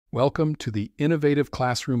Welcome to the Innovative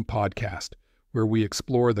Classroom Podcast, where we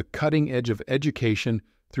explore the cutting edge of education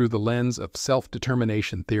through the lens of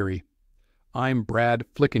self-determination theory. I'm Brad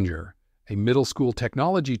Flickinger, a middle school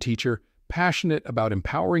technology teacher passionate about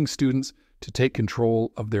empowering students to take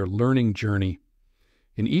control of their learning journey.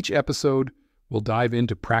 In each episode, we'll dive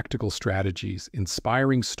into practical strategies,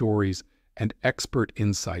 inspiring stories, and expert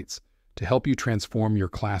insights to help you transform your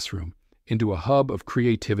classroom into a hub of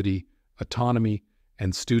creativity, autonomy,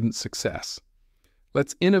 and student success.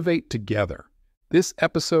 Let's innovate together. This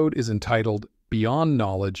episode is entitled Beyond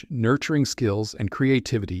Knowledge, Nurturing Skills and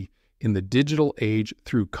Creativity in the Digital Age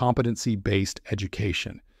Through Competency-Based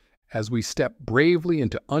Education. As we step bravely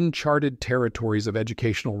into uncharted territories of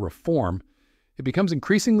educational reform, it becomes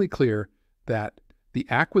increasingly clear that the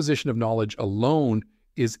acquisition of knowledge alone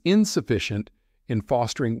is insufficient in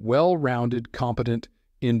fostering well-rounded, competent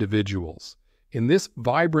individuals. In this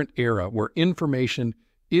vibrant era where information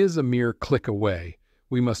is a mere click away,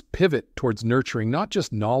 we must pivot towards nurturing not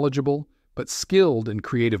just knowledgeable, but skilled and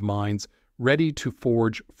creative minds ready to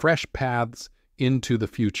forge fresh paths into the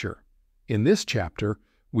future. In this chapter,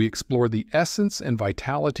 we explore the essence and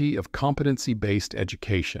vitality of competency-based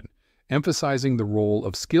education, emphasizing the role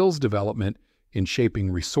of skills development in shaping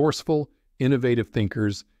resourceful, innovative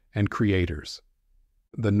thinkers and creators.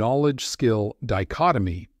 The knowledge-skill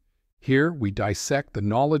dichotomy. Here, we dissect the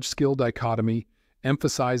knowledge-skill dichotomy,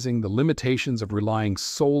 emphasizing the limitations of relying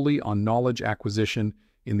solely on knowledge acquisition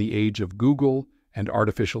in the age of Google and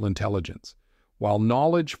artificial intelligence. While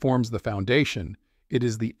knowledge forms the foundation, it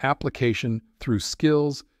is the application through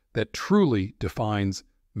skills that truly defines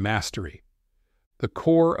mastery. The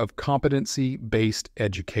core of competency-based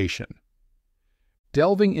education.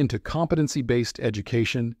 Delving into competency-based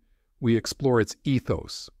education, we explore its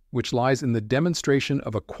ethos, which lies in the demonstration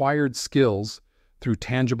of acquired skills through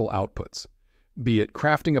tangible outputs. Be it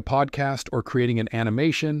crafting a podcast or creating an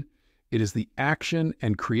animation, it is the action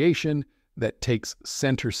and creation that takes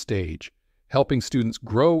center stage, helping students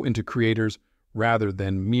grow into creators rather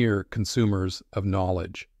than mere consumers of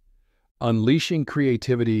knowledge. Unleashing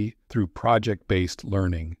creativity through project-based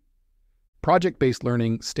learning. Project-based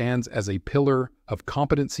learning stands as a pillar of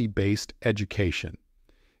competency-based education.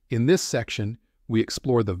 In this section, we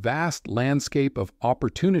explore the vast landscape of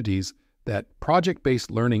opportunities that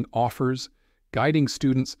project-based learning offers, guiding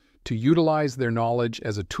students to utilize their knowledge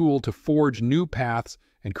as a tool to forge new paths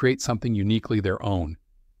and create something uniquely their own,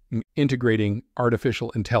 integrating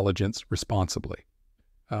artificial intelligence responsibly.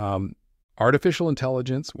 Artificial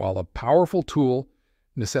intelligence, while a powerful tool,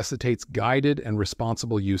 necessitates guided and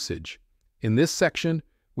responsible usage. In this section,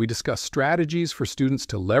 we discuss strategies for students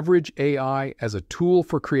to leverage AI as a tool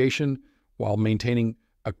for creation while maintaining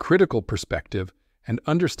a critical perspective and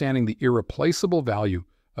understanding the irreplaceable value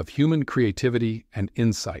of human creativity and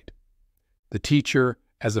insight. The teacher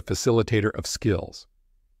as a facilitator of skills.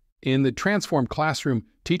 In the transformed classroom,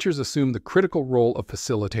 teachers assume the critical role of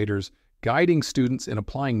facilitators, guiding students in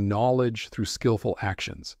applying knowledge through skillful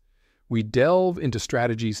actions. We delve into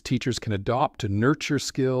strategies teachers can adopt to nurture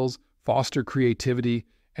skills, foster creativity,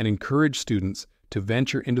 and encourage students to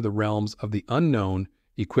venture into the realms of the unknown,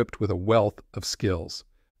 equipped with a wealth of skills.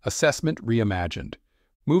 Assessment reimagined.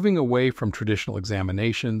 Moving away from traditional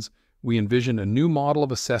examinations, we envision a new model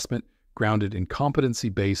of assessment grounded in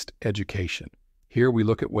competency-based education. Here we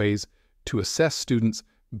look at ways to assess students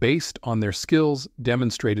based on their skills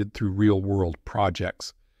demonstrated through real-world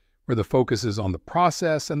projects, where the focus is on the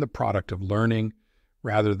process and the product of learning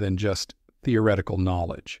rather than just theoretical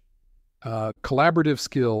knowledge. Collaborative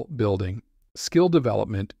skill building. Skill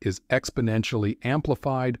development is exponentially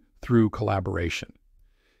amplified through collaboration.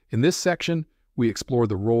 In this section, we explore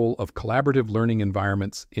the role of collaborative learning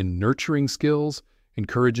environments in nurturing skills,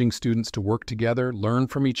 encouraging students to work together, learn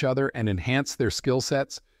from each other, and enhance their skill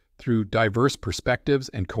sets through diverse perspectives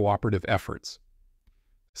and cooperative efforts.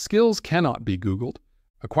 Skills cannot be Googled.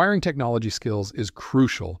 Acquiring technology skills is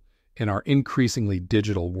crucial in our increasingly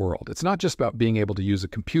digital world. It's not just about being able to use a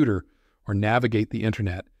computer or navigate the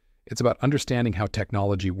internet. It's about understanding how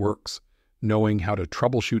technology works, knowing how to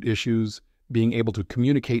troubleshoot issues, being able to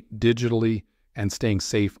communicate digitally, and staying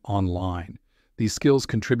safe online. These skills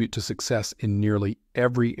contribute to success in nearly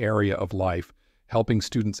every area of life, helping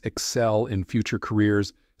students excel in future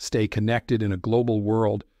careers, stay connected in a global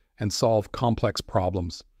world, and solve complex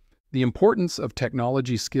problems. The importance of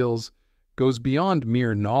technology skills goes beyond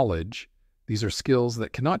mere knowledge. These are skills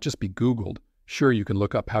that cannot just be Googled. Sure, you can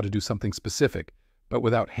look up how to do something specific, but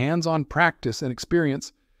without hands-on practice and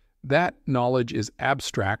experience, that knowledge is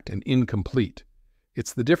abstract and incomplete.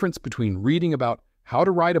 It's the difference between reading about how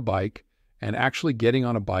to ride a bike and actually getting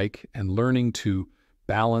on a bike and learning to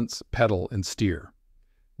balance, pedal, and steer.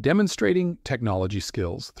 Demonstrating technology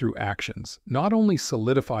skills through actions not only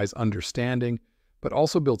solidifies understanding, but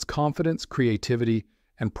also builds confidence, creativity,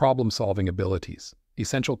 and problem-solving abilities,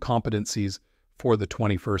 essential competencies for the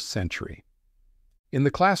 21st century. In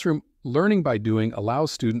the classroom, learning by doing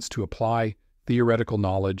allows students to apply theoretical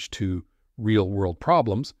knowledge to real-world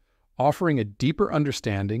problems, offering a deeper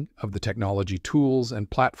understanding of the technology tools and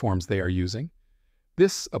platforms they are using.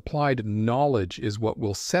 This applied knowledge is what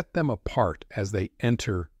will set them apart as they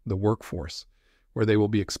enter the workforce, where they will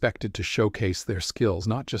be expected to showcase their skills,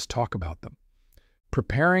 not just talk about them.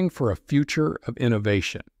 Preparing for a future of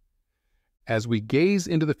innovation. As we gaze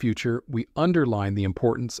into the future, we underline the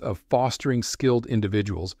importance of fostering skilled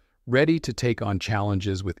individuals ready to take on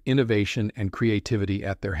challenges with innovation and creativity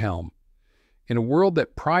at their helm. In a world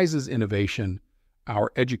that prizes innovation,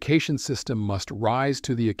 our education system must rise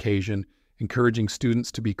to the occasion, encouraging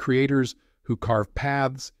students to be creators who carve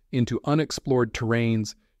paths into unexplored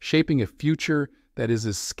terrains, shaping a future that is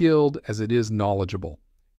as skilled as it is knowledgeable.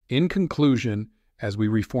 In conclusion, as we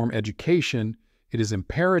reform education, it is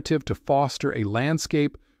imperative to foster a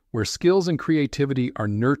landscape where skills and creativity are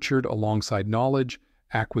nurtured alongside knowledge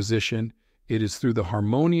acquisition. It is through the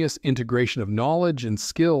harmonious integration of knowledge and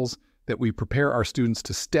skills that we prepare our students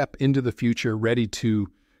to step into the future ready to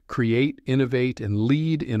create, innovate, and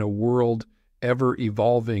lead in a world ever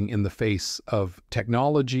evolving in the face of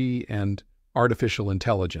technology and artificial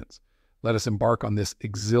intelligence. Let us embark on this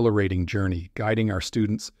exhilarating journey, guiding our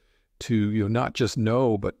students to not just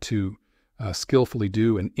know, but to skillfully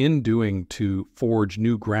do, and in doing to forge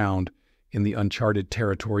new ground in the uncharted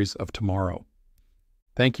territories of tomorrow.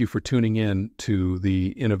 Thank you for tuning in to the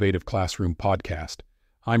Innovative Classroom podcast.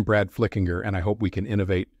 I'm Brad Flickinger, and I hope we can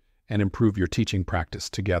innovate and improve your teaching practice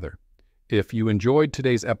together. If you enjoyed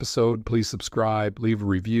today's episode, please subscribe, leave a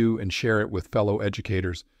review, and share it with fellow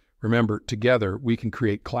educators. Remember, together we can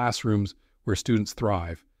create classrooms where students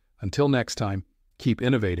thrive. Until next time, keep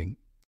innovating